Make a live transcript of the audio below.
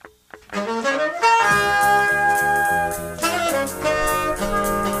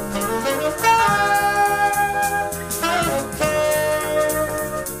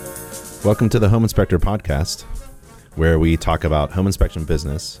Welcome to the Home Inspector Podcast, where we talk about home inspection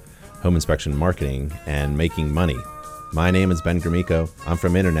business, home inspection marketing, and making money. My name is Ben Gromyko. I'm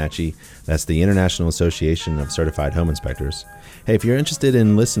from INTERNACHI. That's the International Association of Certified Home Inspectors. Hey, if you're interested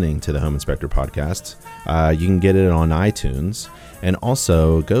in listening to the Home Inspector Podcast, you can get it on iTunes, and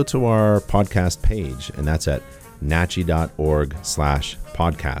also go to our podcast page, and that's at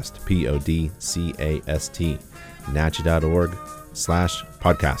nachi.org/podcast, PODCAST,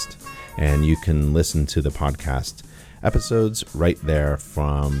 nachi.org/podcast. And you can listen to the podcast episodes right there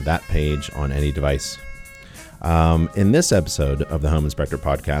from that page on any device. In this episode of the Home Inspector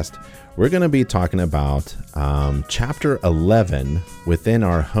Podcast, we're going to be talking about Chapter 11 within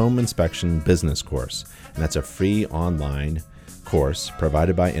our Home Inspection Business course. And that's a free online course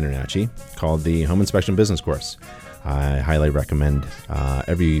provided by INTERNACHI called the Home Inspection Business Course. I highly recommend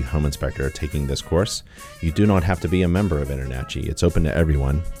every home inspector taking this course. You do not have to be a member of INTERNACHI. It's open to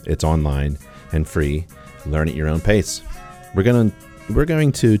everyone. It's online and free. Learn at your own pace. We're going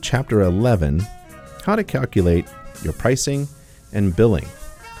to Chapter 11, how to calculate your pricing and billing.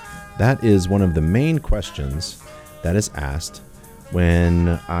 That is one of the main questions that is asked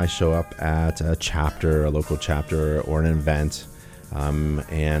when I show up at a chapter, a local chapter, or an event,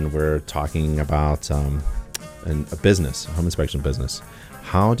 and we're talking about a business, a home inspection business.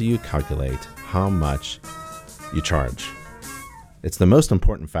 How do you calculate how much you charge? It's the most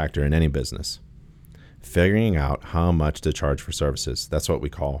important factor in any business. Figuring out how much to charge for services. That's what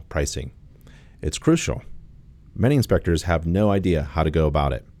we call pricing. It's crucial. Many inspectors have no idea how to go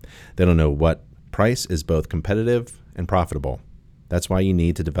about it. They don't know what price is both competitive and profitable. That's why you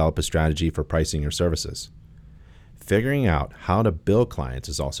need to develop a strategy for pricing your services. Figuring out how to bill clients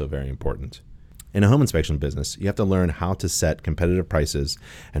is also very important. In a home inspection business, you have to learn how to set competitive prices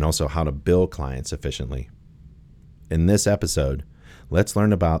and also how to bill clients efficiently. In this episode, let's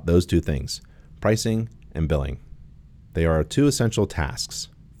learn about those two things, pricing and billing. They are two essential tasks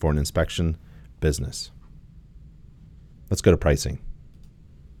for an inspection business. Let's go to pricing.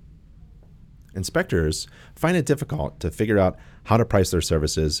 Inspectors find it difficult to figure out how to price their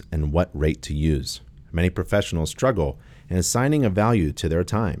services and what rate to use. Many professionals struggle in assigning a value to their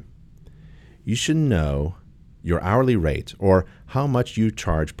time. You should know your hourly rate or how much you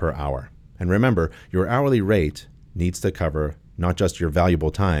charge per hour. And remember, your hourly rate needs to cover not just your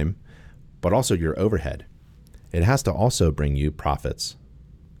valuable time, but also your overhead. It has to also bring you profits.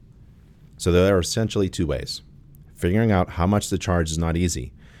 So there are essentially two ways. Figuring out how much to charge is not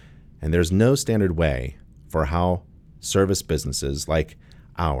easy, and there's no standard way for how service businesses like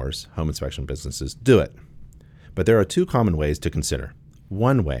ours, home inspection businesses, do it. But there are two common ways to consider.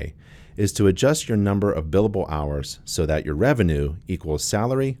 One way is to adjust your number of billable hours so that your revenue equals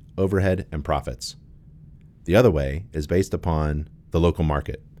salary, overhead, and profits. The other way is based upon the local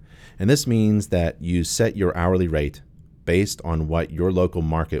market. And this means that you set your hourly rate based on what your local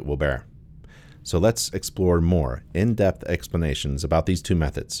market will bear. So let's explore more in-depth explanations about these two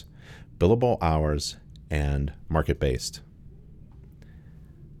methods, billable hours and market-based.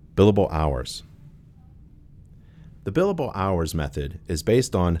 Billable hours. The billable hours method is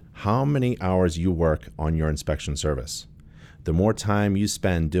based on how many hours you work on your inspection service. The more time you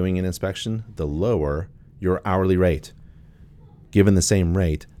spend doing an inspection, the lower your hourly rate. Given the same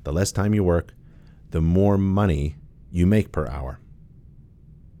rate, the less time you work, the more money you make per hour.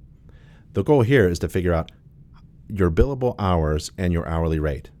 The goal here is to figure out your billable hours and your hourly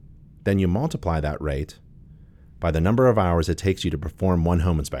rate. Then you multiply that rate by the number of hours it takes you to perform one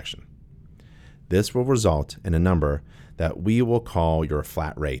home inspection. This will result in a number that we will call your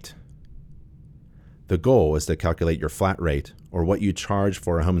flat rate. The goal is to calculate your flat rate, or what you charge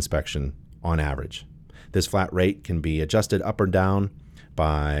for a home inspection on average. This flat rate can be adjusted up or down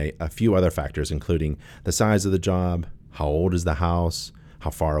by a few other factors, including the size of the job, how old is the house, how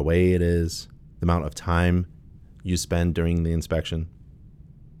far away it is, the amount of time you spend during the inspection.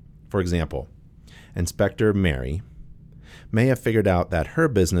 For example, Inspector Mary may have figured out that her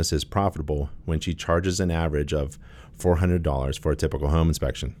business is profitable when she charges an average of $400 for a typical home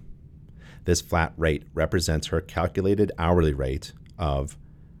inspection. This flat rate represents her calculated hourly rate of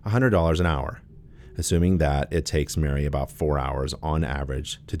 $100 an hour, assuming that it takes Mary about 4 hours on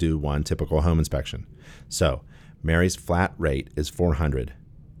average to do one typical home inspection. So, Mary's flat rate is $400,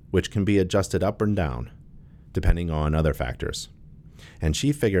 which can be adjusted up and down depending on other factors. And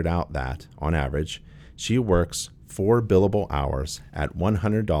she figured out that, on average, she works 4 billable hours at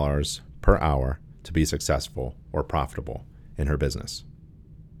 $100 per hour to be successful or profitable in her business.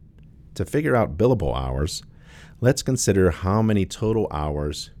 To figure out billable hours, let's consider how many total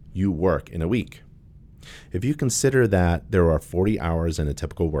hours you work in a week. If you consider that there are 40 hours in a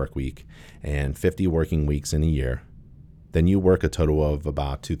typical work week and 50 working weeks in a year, then you work a total of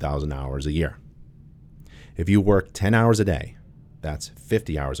about 2,000 hours a year. If you work 10 hours a day, that's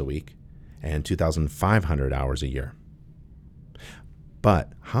 50 hours a week and 2,500 hours a year.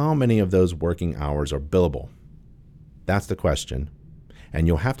 But how many of those working hours are billable? That's the question, and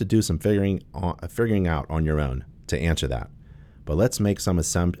you'll have to do some figuring out on your own to answer that. But let's make some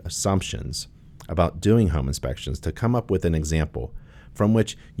assumptions about doing home inspections to come up with an example from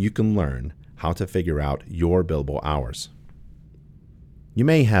which you can learn how to figure out your billable hours. You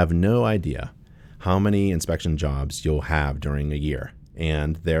may have no idea how many inspection jobs you'll have during a year,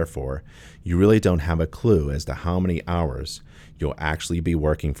 and therefore, you really don't have a clue as to how many hours you'll actually be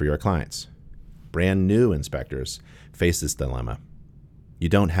working for your clients. Brand new inspectors face this dilemma. You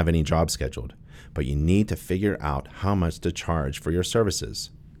don't have any jobs scheduled, but you need to figure out how much to charge for your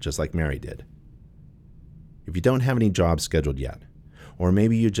services, just like Mary did. If you don't have any jobs scheduled yet, or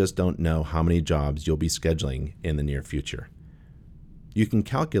maybe you just don't know how many jobs you'll be scheduling in the near future, you can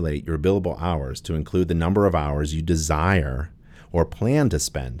calculate your billable hours to include the number of hours you desire or plan to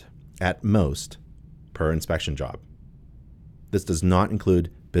spend at most per inspection job. This does not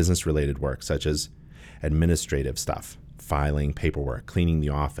include business-related work such as administrative stuff, filing paperwork, cleaning the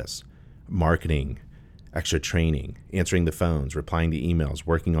office, marketing, extra training, answering the phones, replying to emails,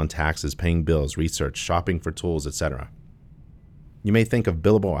 working on taxes, paying bills, research, shopping for tools, etc. You may think of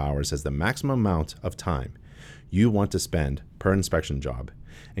billable hours as the maximum amount of time you want to spend per inspection job,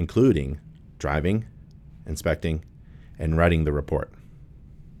 including driving, inspecting, and writing the report.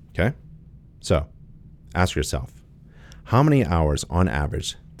 Okay? So, ask yourself, how many hours on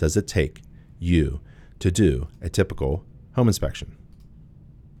average does it take you to do a typical home inspection?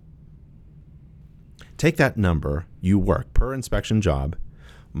 Take that number you work per inspection job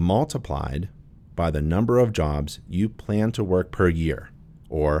multiplied by the number of jobs you plan to work per year,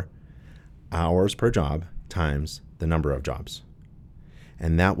 or hours per job times the number of jobs.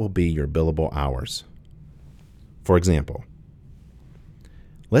 And that will be your billable hours. For example,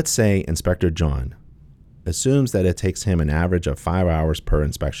 let's say Inspector John assumes that it takes him an average of 5 hours per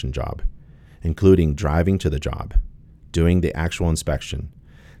inspection job, including driving to the job, doing the actual inspection,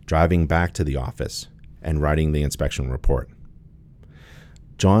 driving back to the office, and writing the inspection report.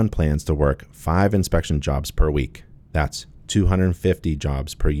 John plans to work 5 inspection jobs per week. That's 250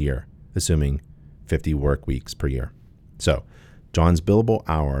 jobs per year, assuming 50 work weeks per year. So, John's billable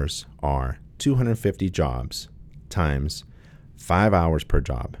hours are 250 jobs times 5 hours per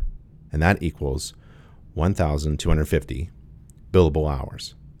job, and that equals 1,250 billable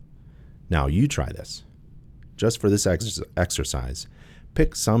hours. Now you try this. Just for this exercise,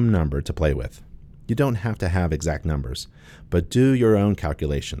 pick some number to play with. You don't have to have exact numbers, but do your own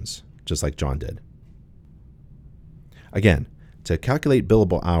calculations, just like John did. Again, to calculate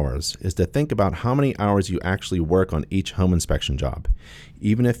billable hours is to think about how many hours you actually work on each home inspection job,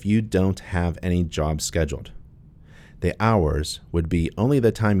 even if you don't have any jobs scheduled. The hours would be only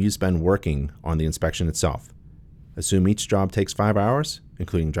the time you spend working on the inspection itself. Assume each job takes 5 hours,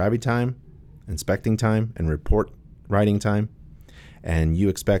 including driving time, inspecting time, and report writing time, and you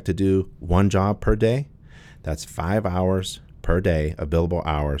expect to do 1 job per day. That's 5 hours per day of billable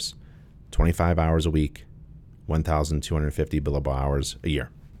hours, 25 hours a week, 1,250 billable hours a year.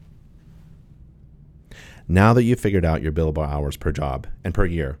 Now that you've figured out your billable hours per job and per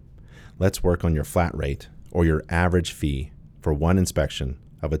year, let's work on your flat rate or your average fee for one inspection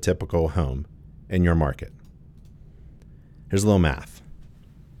of a typical home in your market. Here's a little math,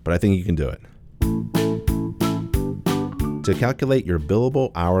 but I think you can do it. To calculate your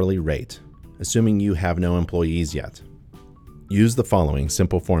billable hourly rate, assuming you have no employees yet, use the following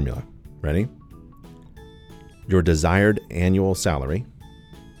simple formula. Ready? Your desired annual salary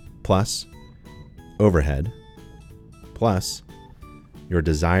plus overhead plus your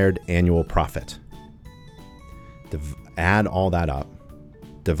desired annual profit. Add all that up,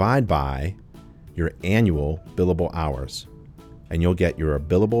 divide by your annual billable hours, and you'll get your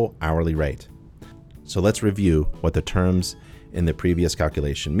billable hourly rate. So let's review what the terms in the previous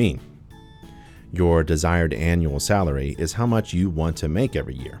calculation mean. Your desired annual salary is how much you want to make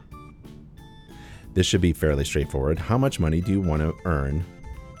every year. This should be fairly straightforward. How much money do you want to earn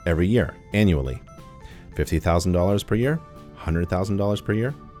every year, annually? $50,000 per year? $100,000 per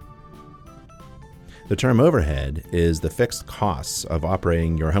year? The term overhead is the fixed costs of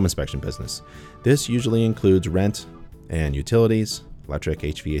operating your home inspection business. This usually includes rent and utilities, electric,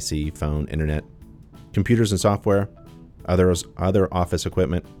 HVAC, phone, internet, computers and software, other office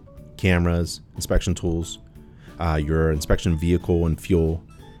equipment, cameras, inspection tools, your inspection vehicle and fuel,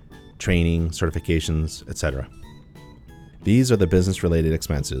 training, certifications, etc. These are the business-related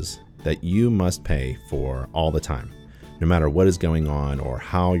expenses that you must pay for all the time. No matter what is going on or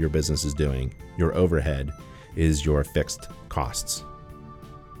how your business is doing, your overhead is your fixed costs.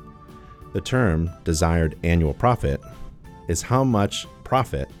 The term desired annual profit is how much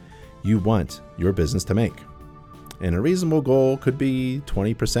profit you want your business to make. And a reasonable goal could be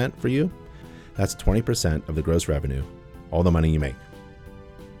 20% for you. That's 20% of the gross revenue, all the money you make.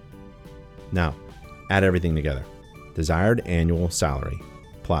 Now, add everything together. Desired annual salary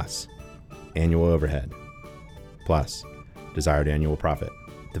plus annual overhead plus desired annual profit.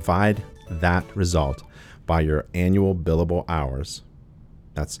 Divide that result by your annual billable hours.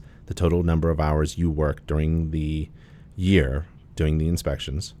 That's the total number of hours you work during the year doing the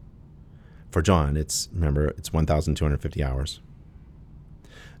inspections. For John, it's 1,250 hours.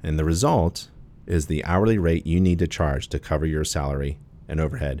 And the result is the hourly rate you need to charge to cover your salary and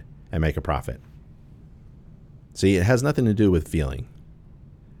overhead and make a profit. See, it has nothing to do with feeling. It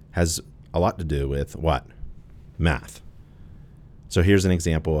has a lot to do with what? Math. So here's an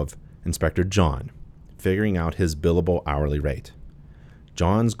example of Inspector John figuring out his billable hourly rate.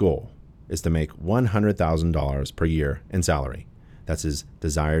 John's goal is to make $100,000 per year in salary. That's his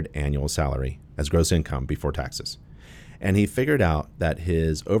desired annual salary as gross income before taxes. And he figured out that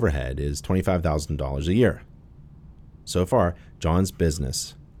his overhead is $25,000 a year. So far, John's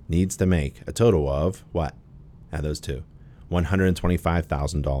business needs to make a total of what? Add those two.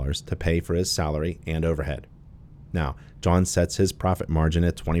 $125,000 to pay for his salary and overhead. Now, John sets his profit margin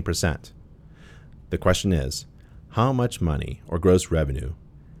at 20%. The question is, how much money or gross revenue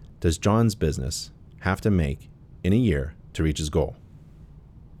does John's business have to make in a year to reach his goal?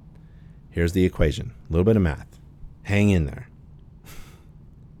 Here's the equation, a little bit of math. Hang in there.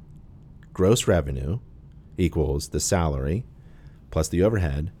 Gross revenue equals the salary plus the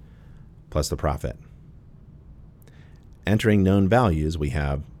overhead plus the profit. Entering known values, we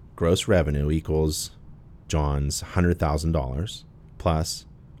have gross revenue equals John's $100,000 plus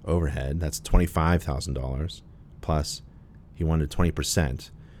overhead, that's $25,000, plus he wanted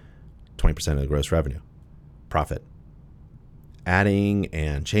 20% of the gross revenue, profit. Adding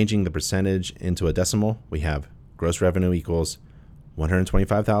and changing the percentage into a decimal, we have gross revenue equals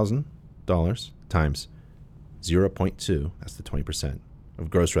 $125,000 times 0.2, that's the 20% of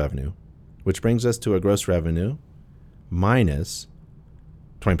gross revenue, which brings us to a gross revenue minus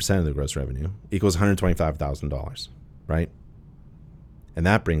 20% of the gross revenue equals $125,000, right? And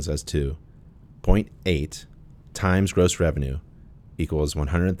that brings us to 0.8 times gross revenue equals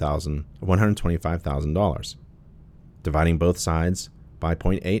 $125,000. Dividing both sides by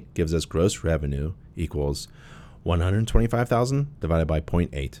 0.8 gives us gross revenue equals 125,000 divided by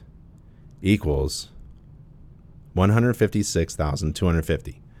 0.8 equals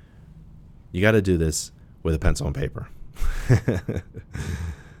 156,250. You got to do this with a pencil and paper.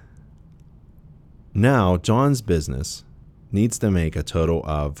 Now, John's business needs to make a total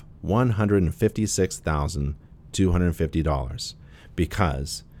of $156,250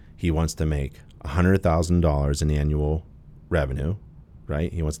 because he wants to make $100,000 in annual revenue,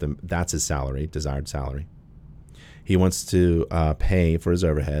 right? That's his salary, desired salary. He wants to pay for his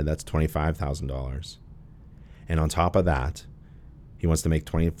overhead, that's $25,000. And on top of that, he wants to make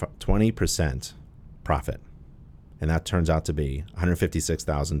 20% profit. And that turns out to be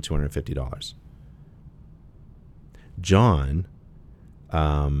 $156,250. John's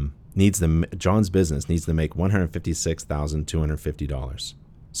business needs to make $156,250.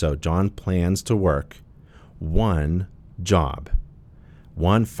 So John plans to work one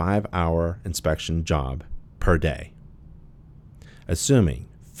 5-hour inspection job per day, assuming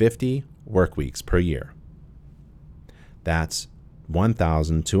 50 work weeks per year. That's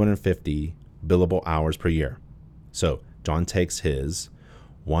 1,250 billable hours per year. So John takes his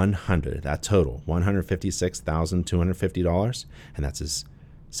 $156,250, and that's his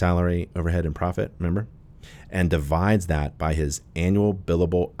salary, overhead, and profit, remember? And divides that by his annual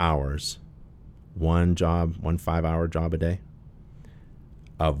billable hours, one 5-hour job a day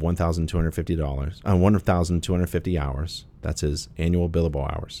of $1,250 hours. That's his annual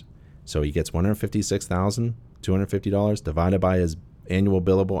billable hours. So he gets $156,250 divided by his annual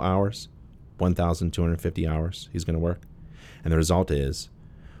billable hours, 1,250 hours he's going to work. And the result is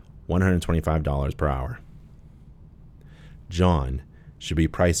 $125 per hour. John should be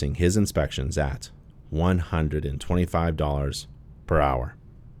pricing his inspections at $125 per hour.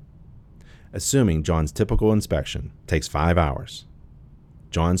 Assuming John's typical inspection takes 5 hours,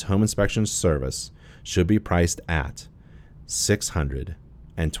 John's home inspection service should be priced at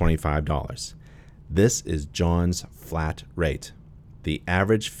 $625. This is John's flat rate. the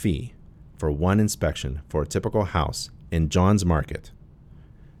average fee for one inspection for a typical house in John's market,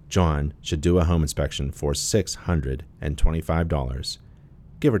 John should do a home inspection for $625,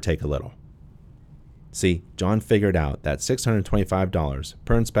 give or take a little. See, John figured out that $625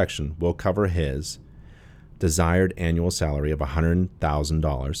 per inspection will cover his desired annual salary of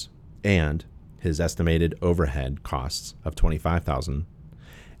 $100,000 and his estimated overhead costs of $25,000,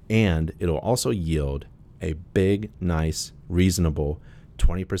 and it'll also yield a big, nice, reasonable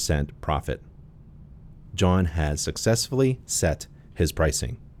 20% profit. John has successfully set his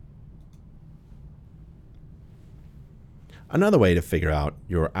pricing. Another way to figure out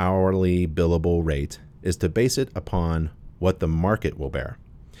your hourly billable rate is to base it upon what the market will bear.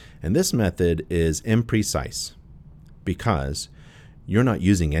 And this method is imprecise because you're not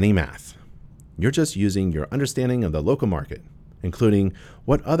using any math. You're just using your understanding of the local market, including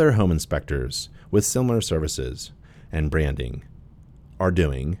what other home inspectors with similar services and branding are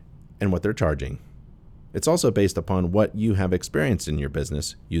doing and what they're charging. It's also based upon what you have experienced in your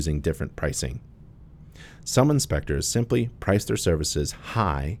business using different pricing. Some inspectors simply price their services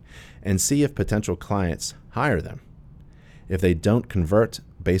high and see if potential clients hire them. If they don't convert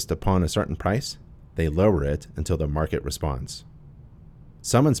based upon a certain price, they lower it until the market responds.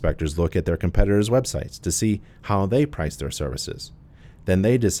 Some inspectors look at their competitors' websites to see how they price their services. Then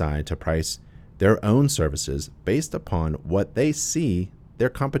they decide to price their own services based upon what they see their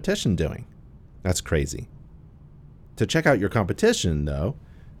competition doing. That's crazy. To check out your competition, though,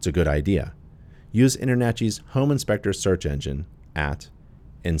 it's a good idea. Use InterNACHI's home inspector search engine at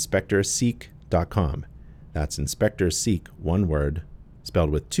inspectorseek.com. That's inspectorseek, one word, spelled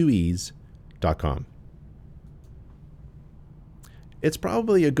with 2 E's.com. It's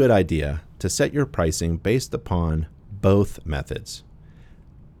probably a good idea to set your pricing based upon both methods,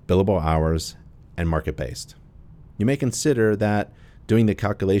 billable hours and market-based. You may consider that doing the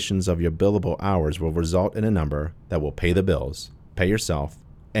calculations of your billable hours will result in a number that will pay the bills, pay yourself,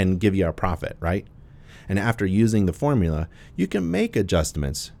 and give you a profit, right? And after using the formula, you can make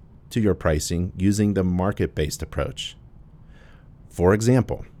adjustments to your pricing using the market-based approach. For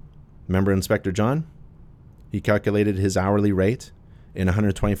example, remember Inspector John? He calculated his hourly rate in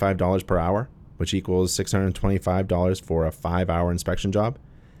 $125 per hour, which equals $625 for a 5-hour inspection job.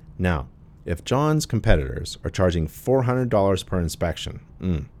 Now, if John's competitors are charging $400 per inspection,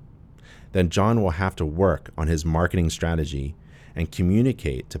 then John will have to work on his marketing strategy and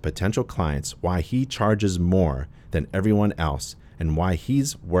communicate to potential clients why he charges more than everyone else and why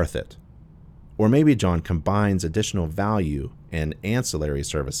he's worth it. Or maybe John combines additional value and ancillary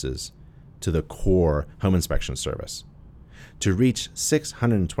services to the core home inspection service. To reach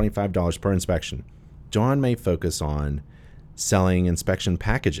 $625 per inspection, John may focus on selling inspection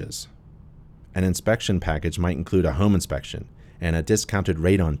packages. An inspection package might include a home inspection and a discounted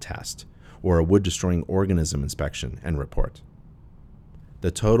radon test, or a wood-destroying organism inspection and report.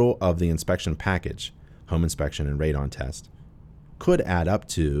 The total of the inspection package, home inspection and radon test, could add up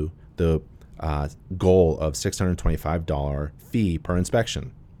to the goal of $625 fee per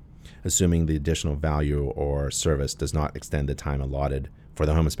inspection, assuming the additional value or service does not extend the time allotted for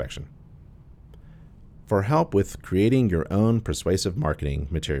the home inspection. For help with creating your own persuasive marketing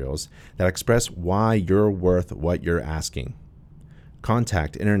materials that express why you're worth what you're asking,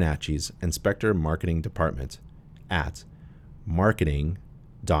 contact InterNACHI's Inspector Marketing Department at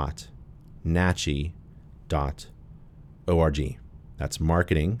marketing.nachi.org. That's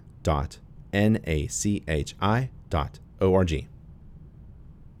marketing.nachi.org.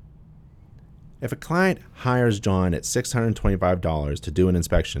 If a client hires John at $625 to do an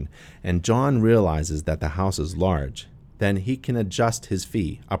inspection and John realizes that the house is large, then he can adjust his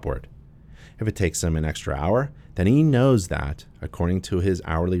fee upward. If it takes him an extra hour, then he knows that, according to his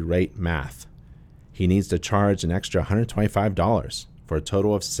hourly rate math, he needs to charge an extra $125 for a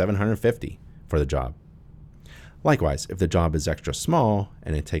total of $750 for the job. Likewise, if the job is extra small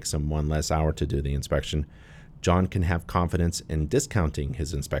and it takes him one less hour to do the inspection, John can have confidence in discounting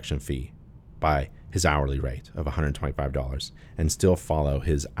his inspection fee by his hourly rate of $125 and still follow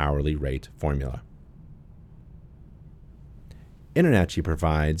his hourly rate formula. InterNACHI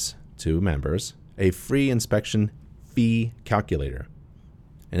provides to members a free inspection fee calculator,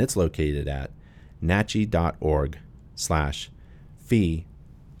 and it's located at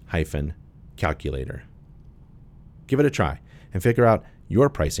nachi.org/fee-calculator. Give it a try and figure out your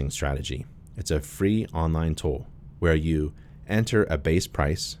pricing strategy. It's a free online tool where you enter a base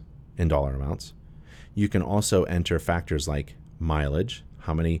price in dollar amounts. You can also enter factors like mileage,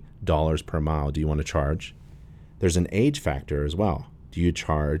 how many dollars per mile do you want to charge? There's an age factor as well. Do you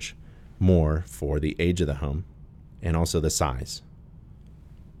charge more for the age of the home? And also the size.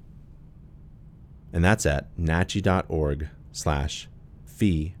 And that's at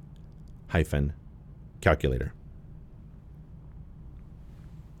nachi.org/fee-calculator.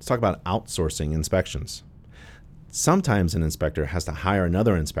 Let's talk about outsourcing inspections. Sometimes an inspector has to hire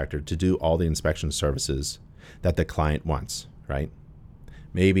another inspector to do all the inspection services that the client wants, right?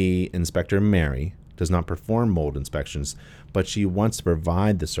 Maybe Inspector Mary does not perform mold inspections, but she wants to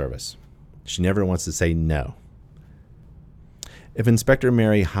provide the service. She never wants to say no. If Inspector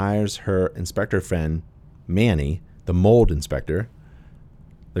Mary hires her inspector friend, Manny, the mold inspector,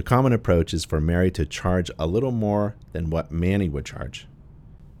 the common approach is for Mary to charge a little more than what Manny would charge.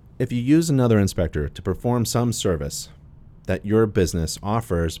 If you use another inspector to perform some service that your business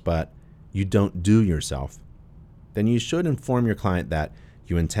offers but you don't do yourself, then you should inform your client that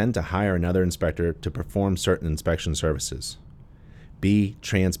you intend to hire another inspector to perform certain inspection services. Be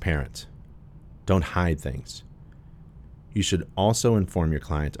transparent. Don't hide things. You should also inform your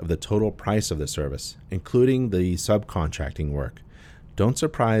client of the total price of the service, including the subcontracting work. Don't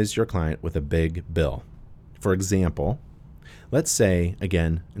surprise your client with a big bill. For example, let's say,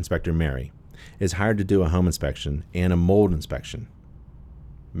 again, Inspector Mary is hired to do a home inspection and a mold inspection.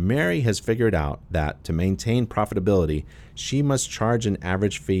 Mary has figured out that to maintain profitability, she must charge an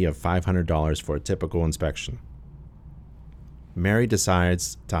average fee of $500 for a typical inspection. Mary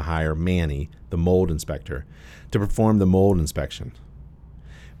decides to hire Manny, the mold inspector, to perform the mold inspection.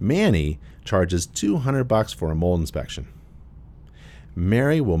 Manny charges $200 for a mold inspection.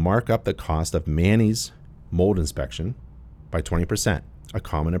 Mary will mark up the cost of Manny's mold inspection by 20%, a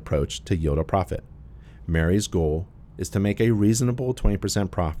common approach to yield a profit. Mary's goal is to make a reasonable 20%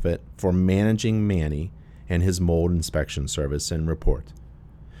 profit for managing Manny and his mold inspection service and report.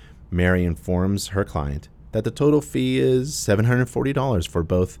 Mary informs her client that the total fee is $740 for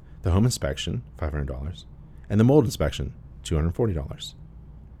both the home inspection, $500, and the mold inspection, $240.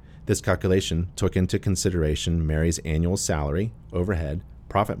 This calculation took into consideration Mary's annual salary, overhead,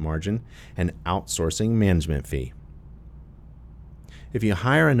 profit margin, and outsourcing management fee. If you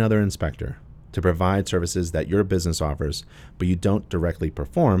hire another inspector to provide services that your business offers, but you don't directly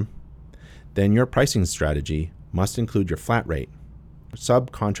perform, then your pricing strategy must include your flat rate,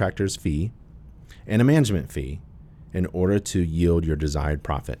 subcontractor's fee, and a management fee in order to yield your desired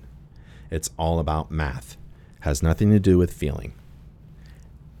profit. It's all about math. Has nothing to do with feeling.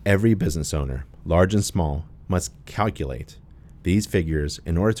 Every business owner, large and small, must calculate these figures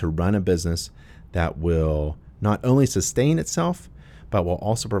in order to run a business that will not only sustain itself, but will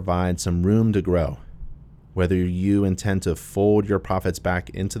also provide some room to grow. Whether you intend to fold your profits back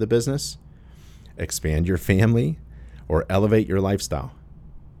into the business, expand your family, or elevate your lifestyle.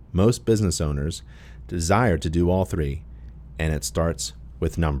 Most business owners desire to do all three, and it starts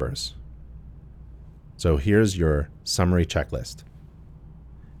with numbers. So here's your summary checklist.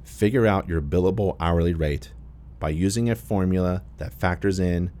 Figure out your billable hourly rate by using a formula that factors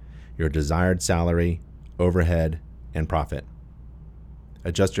in your desired salary, overhead, and profit.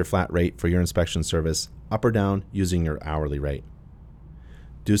 Adjust your flat rate for your inspection service up or down using your hourly rate.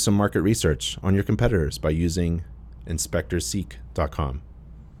 Do some market research on your competitors by using inspectorseek.com.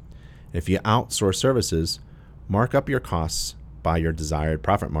 If you outsource services, mark up your costs by your desired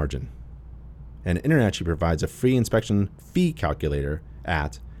profit margin. And InterNACHI provides a free inspection fee calculator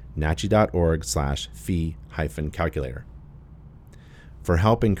at nachi.org/fee-calculator. For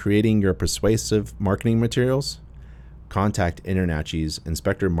help in creating your persuasive marketing materials, contact InterNACHI's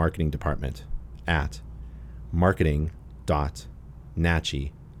Inspector Marketing Department at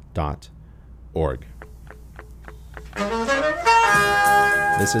marketing.nachi.org.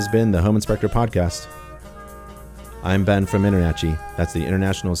 This has been the Home Inspector Podcast. I'm Ben from InterNACHI. That's the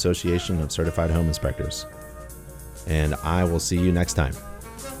International Association of Certified Home Inspectors. And I will see you next time.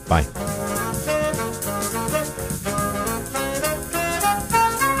 Bye.